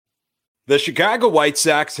The Chicago White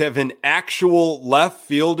Sox have an actual left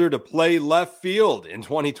fielder to play left field in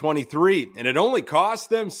 2023, and it only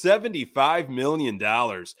cost them $75 million.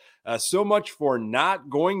 So much for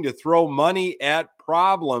not going to throw money at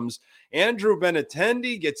problems. Andrew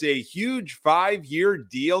Benintendi gets a huge 5-year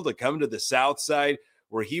deal to come to the South Side,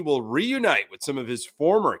 where he will reunite with some of his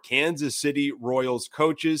former Kansas City Royals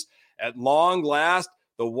coaches. At long last,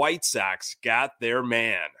 the White Sox got their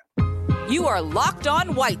man. You are Locked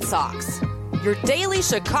On White Sox, your daily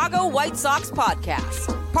Chicago White Sox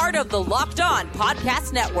podcast. Part of the Locked On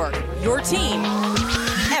Podcast Network, your team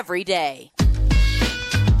every day.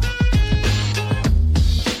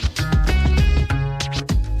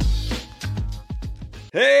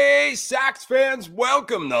 Hey, Sox fans,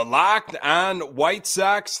 welcome to Locked On White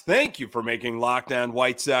Sox. Thank you for making Locked On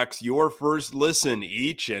White Sox your first listen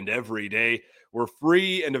each and every day. We're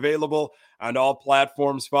free and available on all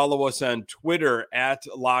platforms. Follow us on Twitter at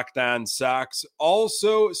Locked On Sox.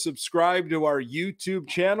 Also, subscribe to our YouTube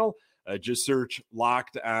channel. Just search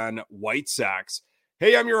Locked On White Sox.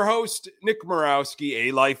 Hey, I'm your host, Nick Morawski,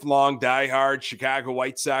 a lifelong diehard Chicago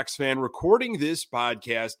White Sox fan, recording this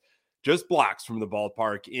podcast just blocks from the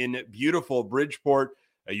ballpark in beautiful Bridgeport.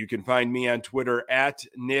 You can find me on Twitter at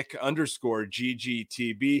Nick_GGTB.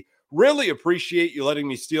 Really appreciate you letting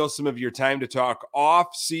me steal some of your time to talk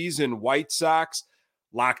off-season White Sox.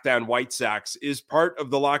 Locked On White Sox is part of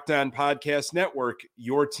the Locked On Podcast Network,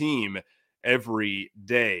 your team every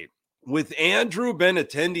day. With Andrew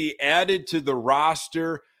Benintendi added to the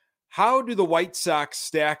roster, how do the White Sox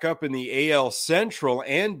stack up in the AL Central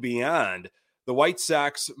and beyond? The White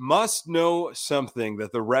Sox must know something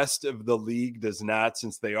that the rest of the league does not,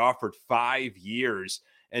 since they offered 5 years.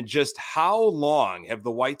 And just how long have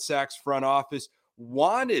the White Sox front office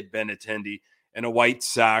wanted Benintendi in a White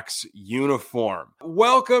Sox uniform?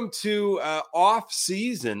 Welcome to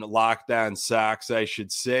off-season Locked On Sox, I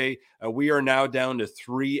should say. We are now down to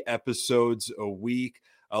 3 episodes a week.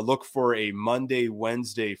 Look for a Monday,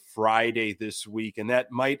 Wednesday, Friday this week, and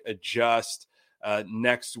that might adjust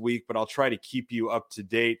next week, but I'll try to keep you up to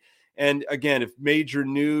date. And again, if major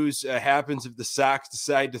news happens, if the Sox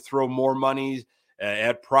decide to throw more money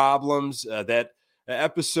at problems, that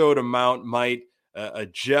episode amount might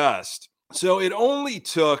adjust. So it only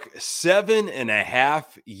took 7.5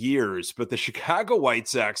 years, but the Chicago White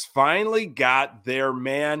Sox finally got their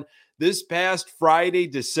man this past Friday,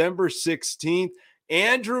 December 16th.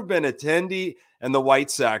 Andrew Benintendi and the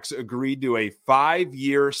White Sox agreed to a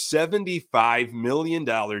 5-year, $75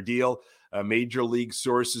 million deal. Major League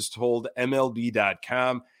sources told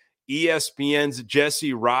MLB.com. ESPN's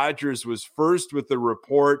Jesse Rogers was first with the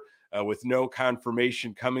report, with no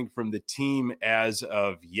confirmation coming from the team as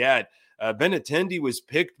of yet. Benintendi was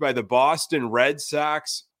picked by the Boston Red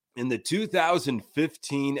Sox in the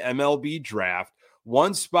 2015 MLB draft,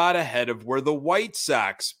 one spot ahead of where the White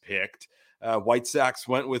Sox picked. White Sox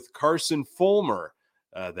went with Carson Fulmer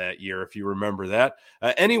that year, if you remember that.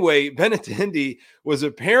 Anyway, Benintendi was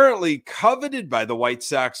apparently coveted by the White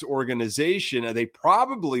Sox organization. They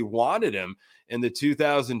probably wanted him in the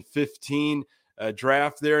 2015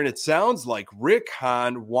 draft there, and it sounds like Rick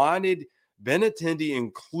Hahn wanted Benintendi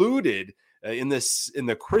included in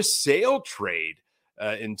the Chris Sale trade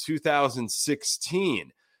in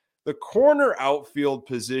 2016. The corner outfield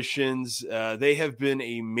positions, they have been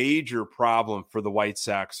a major problem for the White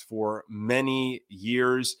Sox for many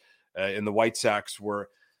years. And the White Sox were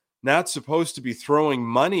not supposed to be throwing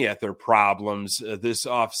money at their problems this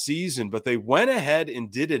offseason, but they went ahead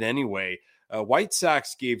and did it anyway. White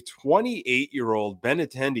Sox gave 28-year-old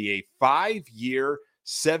Benintendi a 5-year,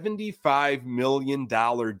 $75 million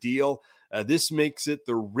deal. This makes it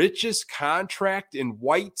the richest contract in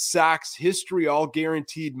White Sox history, all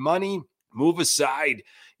guaranteed money. Move aside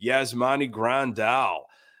Yasmani Grandal.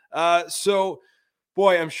 So,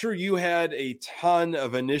 boy, I'm sure you had a ton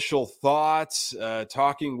of initial thoughts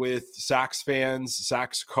talking with Sox fans,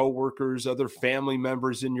 Sox coworkers, other family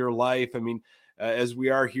members in your life. I mean, as we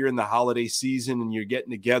are here in the holiday season and you're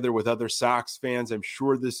getting together with other Sox fans, I'm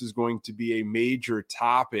sure this is going to be a major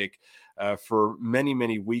topic for many,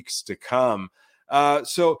 many weeks to come.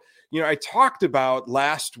 So, I talked about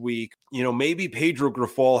last week, maybe Pedro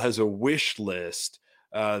Grifol has a wish list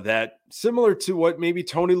that similar to what maybe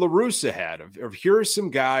Tony La Russa had of here are some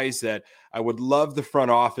guys that I would love the front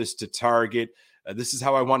office to target. This is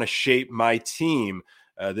how I want to shape my team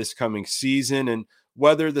this coming season. And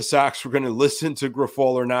whether the Sox were going to listen to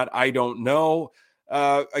Grifol or not, I don't know.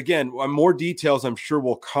 Again, more details I'm sure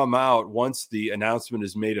will come out once the announcement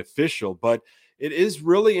is made official. But it is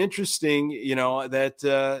really interesting, that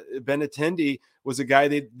Benintendi was a guy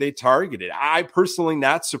they targeted. I personally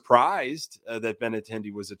not surprised that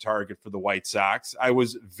Benintendi was a target for the White Sox. I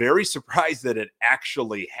was very surprised that it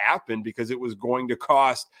actually happened because it was going to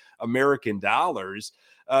cost American dollars.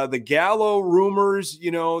 The Gallo rumors,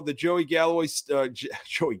 the Joey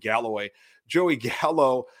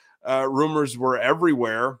Gallo rumors were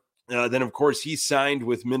everywhere. Then, of course, he signed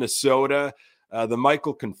with Minnesota. The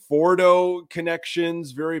Michael Conforto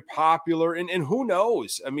connections, very popular. And who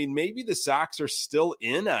knows? I mean, maybe the Sox are still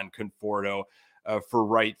in on Conforto for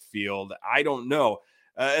right field. I don't know.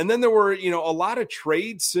 And then there were, a lot of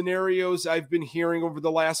trade scenarios I've been hearing over the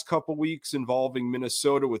last couple weeks involving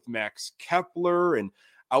Minnesota with Max Kepler and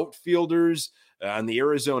outfielders on the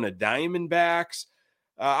Arizona Diamondbacks.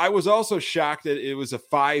 I was also shocked that it was a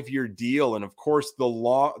 5-year deal. And of course, the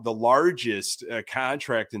largest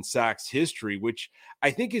contract in Sox history, which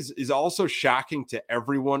I think is also shocking to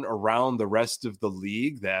everyone around the rest of the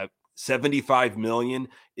league, that $75 million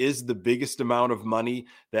is the biggest amount of money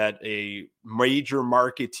that a major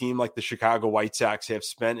market team like the Chicago White Sox have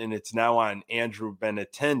spent. And it's now on Andrew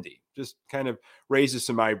Benintendi. Just kind of raises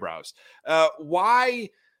some eyebrows. Why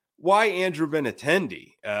Andrew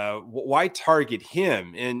Benintendi? Why target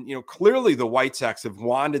him? And, clearly the White Sox have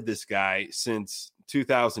wanted this guy since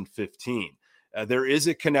 2015. There is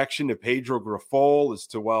a connection to Pedro Grifol as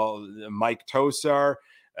to, Mike Tosar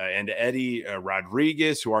and Eddie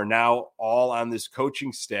Rodriguez, who are now all on this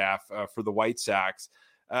coaching staff for the White Sox.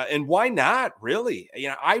 And why not, really?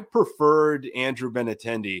 I preferred Andrew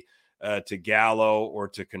Benintendi to Gallo or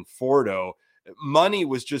to Conforto. Money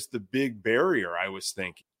was just the big barrier, I was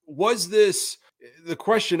thinking. Was this the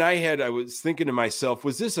question I had? I was thinking to myself,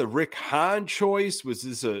 was this a Rick Hahn choice? Was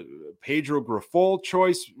this a Pedro Grifol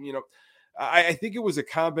choice? I think it was a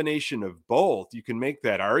combination of both. You can make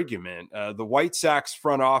that argument. The White Sox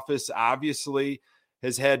front office obviously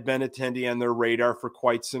has had Benintendi on their radar for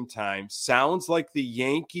quite some time. Sounds like the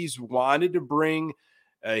Yankees wanted to bring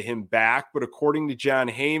him back, but according to John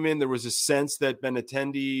Heyman, there was a sense that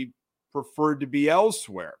Benintendi preferred to be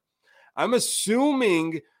elsewhere. I'm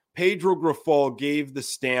assuming Pedro Grifol gave the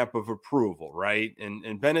stamp of approval, right?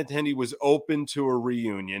 And Benintendi was open to a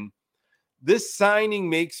reunion. This signing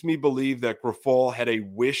makes me believe that Grifol had a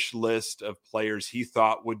wish list of players he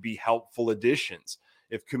thought would be helpful additions.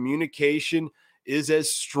 If communication is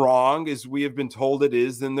as strong as we have been told it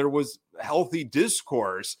is, then there was healthy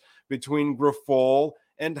discourse between Grifol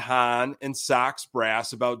and Hahn and Sox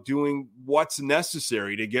brass about doing what's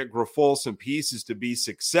necessary to get Grifol some pieces to be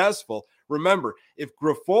successful. Remember, if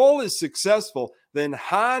Grifol is successful, then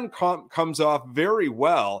Hahn comes off very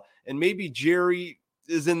well, and maybe Jerry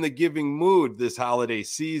is in the giving mood this holiday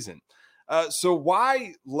season. So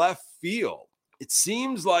why left field? It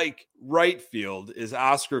seems like right field is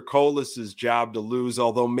Oscar Colas's job to lose,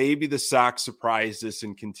 although maybe the Sox surprised us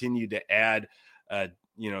and continue to add,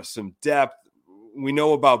 some depth. We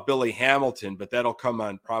know about Billy Hamilton, but that'll come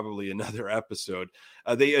on probably another episode.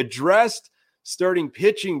 They addressed starting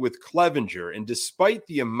pitching with Clevenger, and despite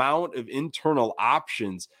the amount of internal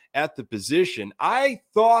options at the position, I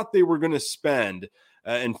thought they were going to spend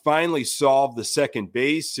and finally solve the second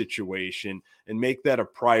base situation and make that a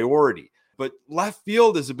priority. But left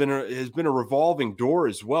field has been a revolving door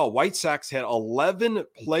as well. White Sox had 11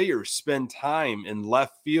 players spend time in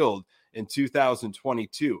left field in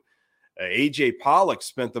 2022. A.J. Pollock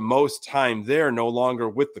spent the most time there, no longer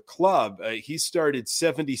with the club. He started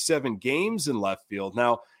 77 games in left field.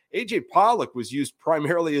 Now, A.J. Pollock was used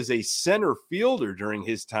primarily as a center fielder during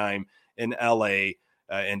his time in L.A.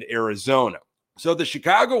 And Arizona. So the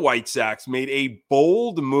Chicago White Sox made a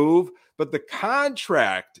bold move, but the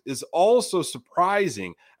contract is also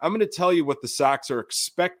surprising. I'm going to tell you what the Sox are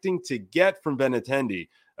expecting to get from Benintendi.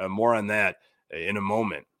 More on that in a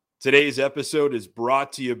moment. Today's episode is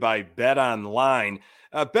brought to you by BetOnline.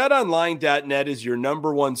 BetOnline.net is your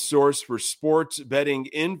number one source for sports betting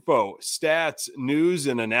info, stats, news,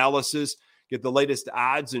 and analysis. Get the latest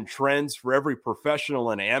odds and trends for every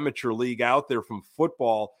professional and amateur league out there, from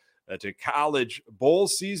football to college, bowl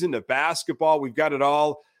season to basketball. We've got it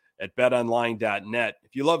all at BetOnline.net.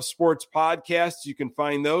 If you love sports podcasts, you can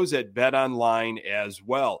find those at BetOnline as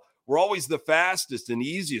well. We're always the fastest and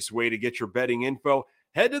easiest way to get your betting info.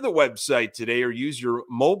 Head to the website today or use your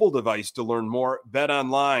mobile device to learn more.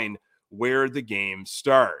 BetOnline, where the game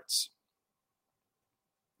starts.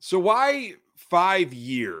 So why 5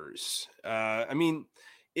 years?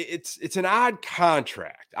 It's an odd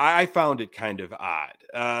contract. I found it kind of odd.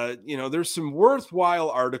 There's some worthwhile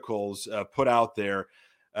articles put out there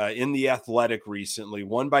in The Athletic recently,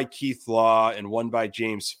 one by Keith Law and one by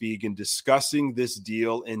James Fegan, discussing this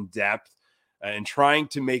deal in depth and trying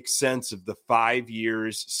to make sense of the 5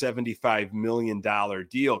 years, $75 million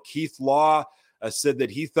deal. Keith Law said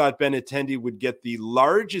that he thought Benintendi would get the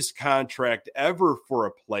largest contract ever for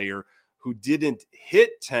a player who didn't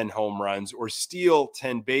hit 10 home runs or steal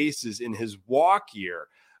 10 bases in his walk year.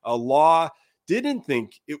 Law didn't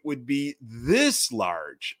think it would be this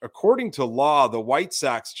large. According to Law, the White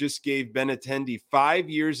Sox just gave Benintendi 5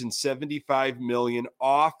 years and $75 million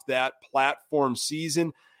off that platform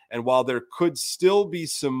season. And while there could still be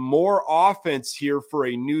some more offense here for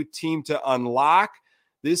a new team to unlock,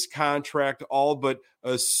 this contract all but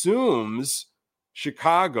assumes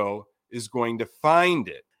Chicago is going to find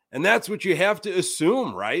it. And that's what you have to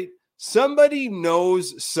assume, right? Somebody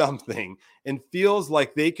knows something and feels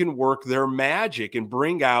like they can work their magic and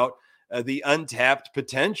bring out the untapped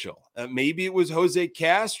potential. Maybe it was Jose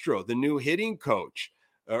Castro, the new hitting coach,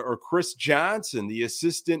 or Chris Johnson, the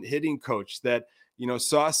assistant hitting coach that,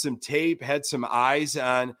 saw some tape, had some eyes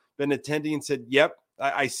on Benintendi and said, yep,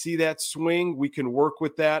 I see that swing. We can work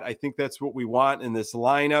with that. I think that's what we want in this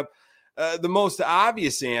lineup. The most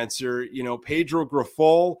obvious answer, Pedro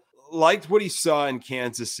Grifol liked what he saw in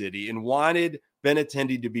Kansas City and wanted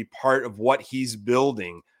Benintendi to be part of what he's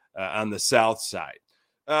building on the South Side.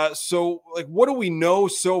 So what do we know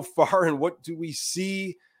so far, and what do we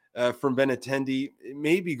see from Benintendi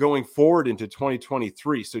maybe going forward into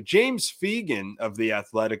 2023? So James Fegan of The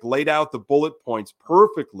Athletic laid out the bullet points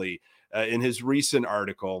perfectly in his recent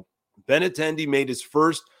article. Benintendi made his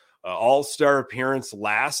first all-star appearance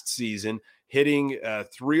last season, hitting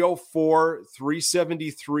 304,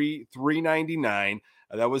 373, 399.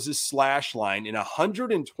 That was his slash line in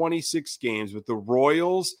 126 games with the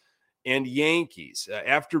Royals and Yankees.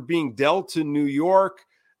 After being dealt to New York,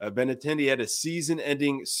 Benintendi had a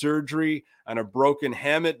season-ending surgery on a broken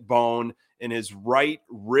hamate bone in his right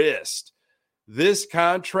wrist. This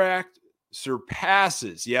contract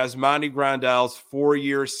surpasses Yasmani Grandal's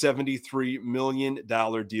 4-year, $73 million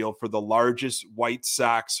deal for the largest White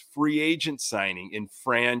Sox free agent signing in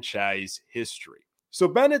franchise history. So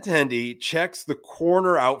Benintendi checks the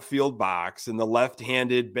corner outfield box in the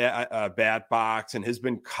left-handed bat box and has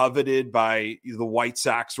been coveted by the White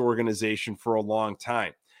Sox organization for a long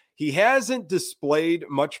time. He hasn't displayed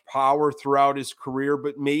much power throughout his career,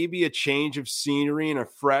 but maybe a change of scenery and a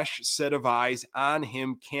fresh set of eyes on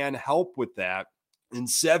him can help with that. In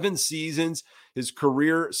 7 seasons, his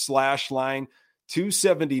career slash line,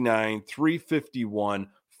 279, 351,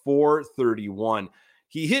 431.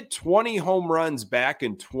 He hit 20 home runs back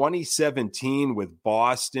in 2017 with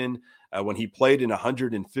Boston when he played in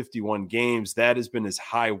 151 games. That has been his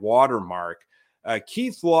high water mark.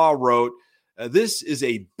 Keith Law wrote, this is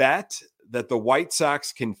a bet that the White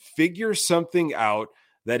Sox can figure something out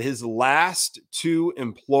that his last 2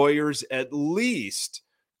 employers at least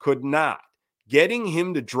could not. Getting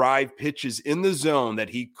him to drive pitches in the zone that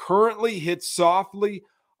he currently hits softly,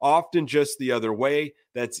 often just the other way.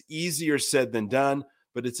 That's easier said than done,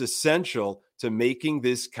 but it's essential to making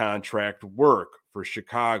this contract work for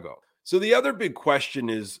Chicago. So the other big question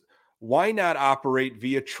is, why not operate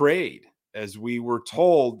via trade? As we were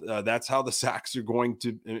told, that's how the Sox are going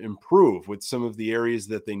to improve with some of the areas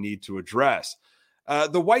that they need to address.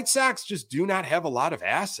 The White Sox just do not have a lot of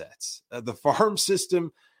assets. The farm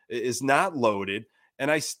system is not loaded, and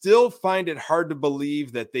I still find it hard to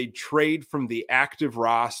believe that they trade from the active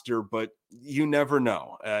roster, but you never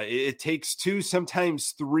know. It takes 2,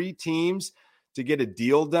 sometimes 3 teams to get a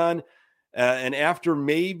deal done. And after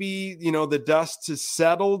maybe, the dust has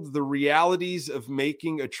settled, the realities of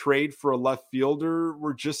making a trade for a left fielder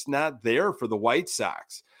were just not there for the White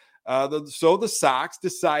Sox. So the Sox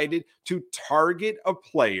decided to target a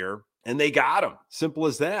player, and they got him. Simple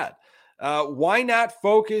as that. Why not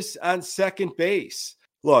focus on second base?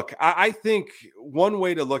 Look, I think one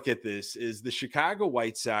way to look at this is the Chicago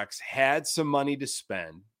White Sox had some money to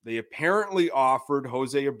spend. They apparently offered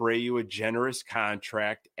Jose Abreu a generous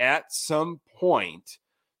contract at some point,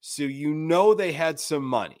 so they had some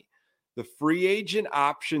money. The free agent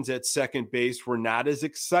options at second base were not as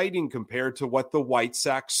exciting compared to what the White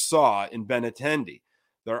Sox saw in Benintendi.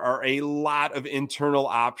 There are a lot of internal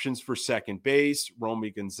options for second base. Romy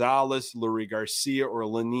Gonzalez, Lurie Garcia, or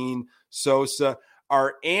Lenyn Sosa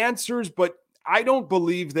are answers, but I don't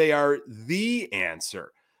believe they are the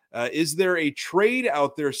answer. Is there a trade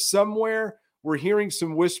out there somewhere? We're hearing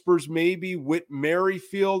some whispers, maybe Whit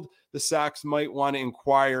Merrifield. The Sox might want to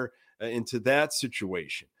inquire into that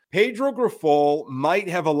situation. Pedro Grifol might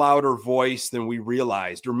have a louder voice than we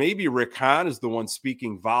realized, or maybe Rick Hahn is the one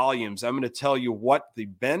speaking volumes. I'm going to tell you what the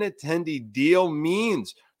Benintendi deal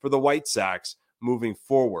means for the White Sox moving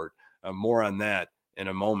forward. More on that in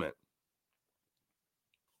a moment.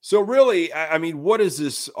 So really, I mean, what does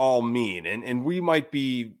this all mean? And we might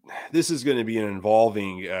be, this is going to be an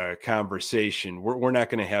involving conversation. We're not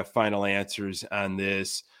going to have final answers on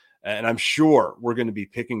this. And I'm sure we're going to be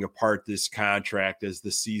picking apart this contract as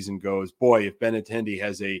the season goes. Boy, if Benintendi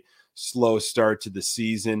has a slow start to the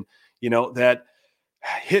season, that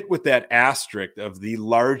hit with that asterisk of the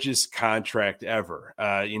largest contract ever.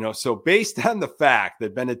 So based on the fact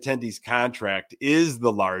that Benintendi's contract is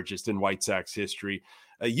the largest in White Sox history,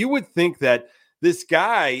 you would think that this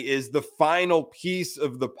guy is the final piece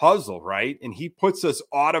of the puzzle, right? And he puts us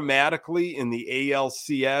automatically in the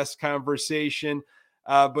ALCS conversation.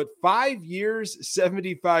 But 5 years,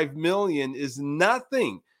 $75 million is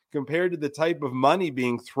nothing compared to the type of money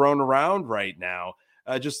being thrown around right now.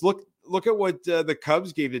 Just look at what the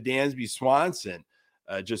Cubs gave to Dansby Swanson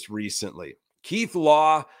just recently. Keith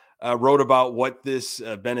Law wrote about what this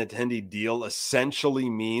Benintendi deal essentially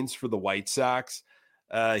means for the White Sox.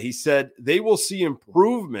 He said they will see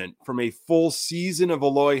improvement from a full season of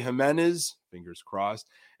Eloy Jimenez, fingers crossed,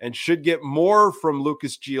 and should get more from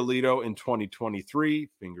Lucas Giolito in 2023,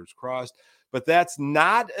 fingers crossed. But that's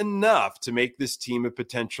not enough to make this team a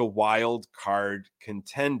potential wild card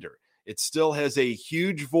contender. It still has a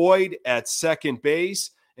huge void at second base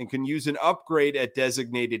and can use an upgrade at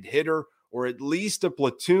designated hitter or at least a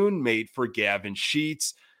platoon mate for Gavin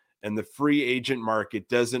Sheets. And the free agent market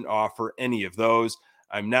doesn't offer any of those.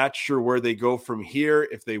 I'm not sure where they go from here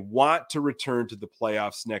if they want to return to the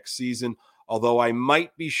playoffs next season, although I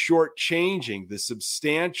might be shortchanging the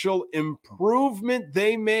substantial improvement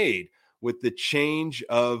they made with the change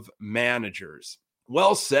of managers.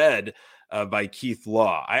 Well said by Keith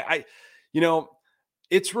Law.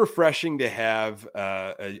 It's refreshing to have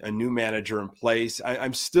a new manager in place.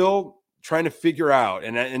 I'm still trying to figure out,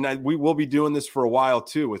 and we will be doing this for a while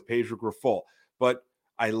too with Pedro Grifol, but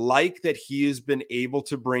I like that he has been able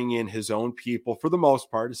to bring in his own people for the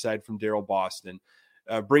most part, aside from Daryl Boston,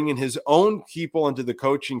 bringing his own people into the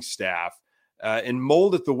coaching staff and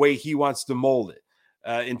mold it the way he wants to mold it.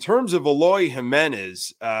 In terms of Eloy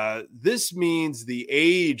Jimenez, this means the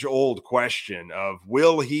age-old question of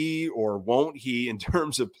will he or won't he in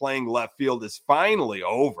terms of playing left field is finally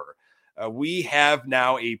over. We have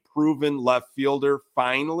now a proven left fielder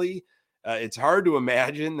finally. It's hard to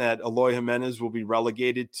imagine that Eloy Jimenez will be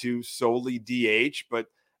relegated to solely DH, but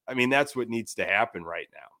I mean, that's what needs to happen right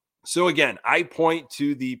now. So again, I point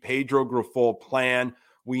to the Pedro Grifol plan.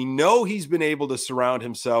 We know he's been able to surround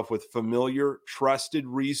himself with familiar, trusted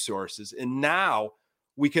resources. And now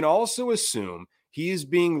we can also assume he is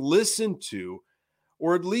being listened to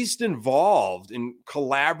or at least involved in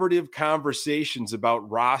collaborative conversations about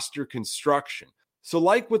roster construction. So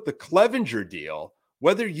like with the Clevinger deal,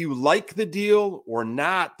 whether you like the deal or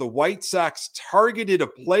not, the White Sox targeted a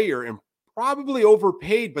player and probably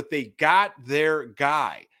overpaid, but they got their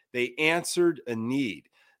guy. They answered a need.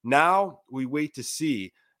 Now we wait to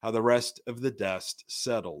see how the rest of the dust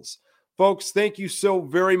settles. Folks, thank you so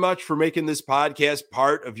very much for making this podcast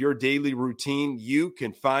part of your daily routine. You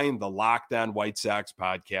can find the Locked On White Sox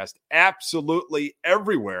podcast absolutely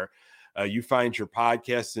everywhere you find your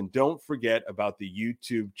podcasts. And don't forget about the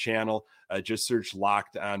YouTube channel. Just search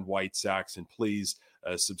Locked On White Sox and please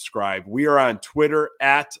subscribe. We are on Twitter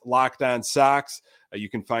at Locked On Sox. You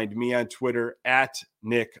can find me on Twitter at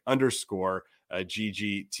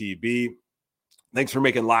Nick_GGTB. Thanks for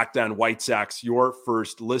making Locked On White Sox your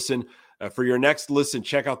first listen. For your next listen,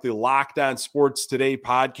 check out the Locked On Sports Today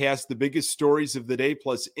podcast, the biggest stories of the day,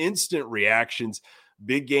 plus instant reactions,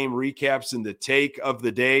 big game recaps, and the take of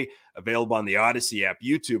the day, available on the Odyssey app,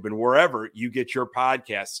 YouTube, and wherever you get your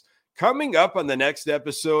podcasts. Coming up on the next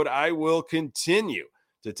episode, I will continue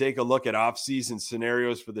to take a look at offseason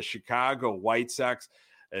scenarios for the Chicago White Sox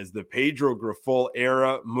as the Pedro Grifol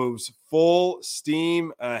era moves full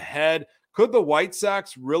steam ahead. Could the White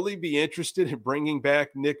Sox really be interested in bringing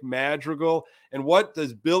back Nick Madrigal? And what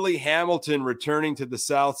does Billy Hamilton returning to the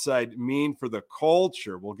South Side mean for the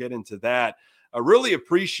culture? We'll get into that. I really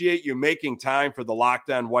appreciate you making time for the Locked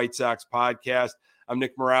On White Sox podcast. I'm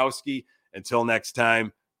Nick Morawski. Until next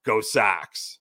time, go Sox.